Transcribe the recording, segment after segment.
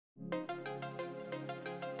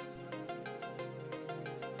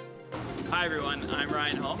Hi everyone, I'm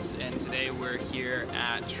Ryan Holmes, and today we're here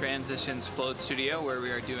at Transitions Float Studio where we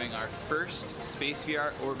are doing our first Space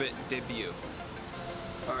VR Orbit debut.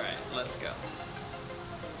 Alright, let's go.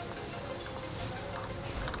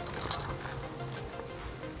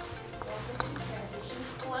 Welcome to Transitions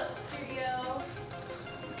Float Studio.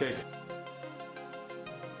 Okay.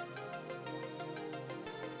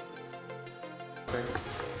 Thanks.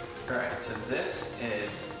 Alright, so this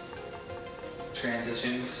is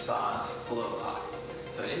Transition Spa's float off.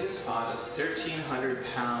 So in this pod is 1,300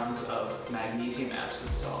 pounds of magnesium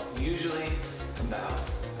Epsom salt. Usually about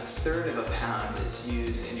a third of a pound is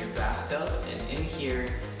used in your bathtub, and in here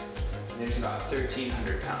there's about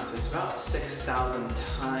 1,300 pounds. So it's about 6,000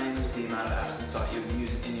 times the amount of Epsom salt you would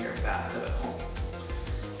use in your bathtub at home.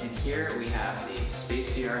 And here we have the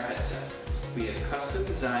Space VR headset. We have custom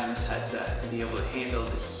designed this headset to be able to handle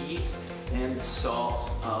the heat and the salt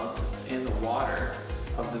in the water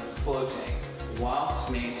of the float tank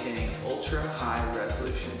whilst maintaining an ultra high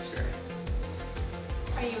resolution experience.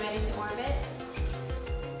 Are you ready to orbit?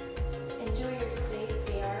 Enjoy your Space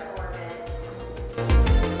VR orbit.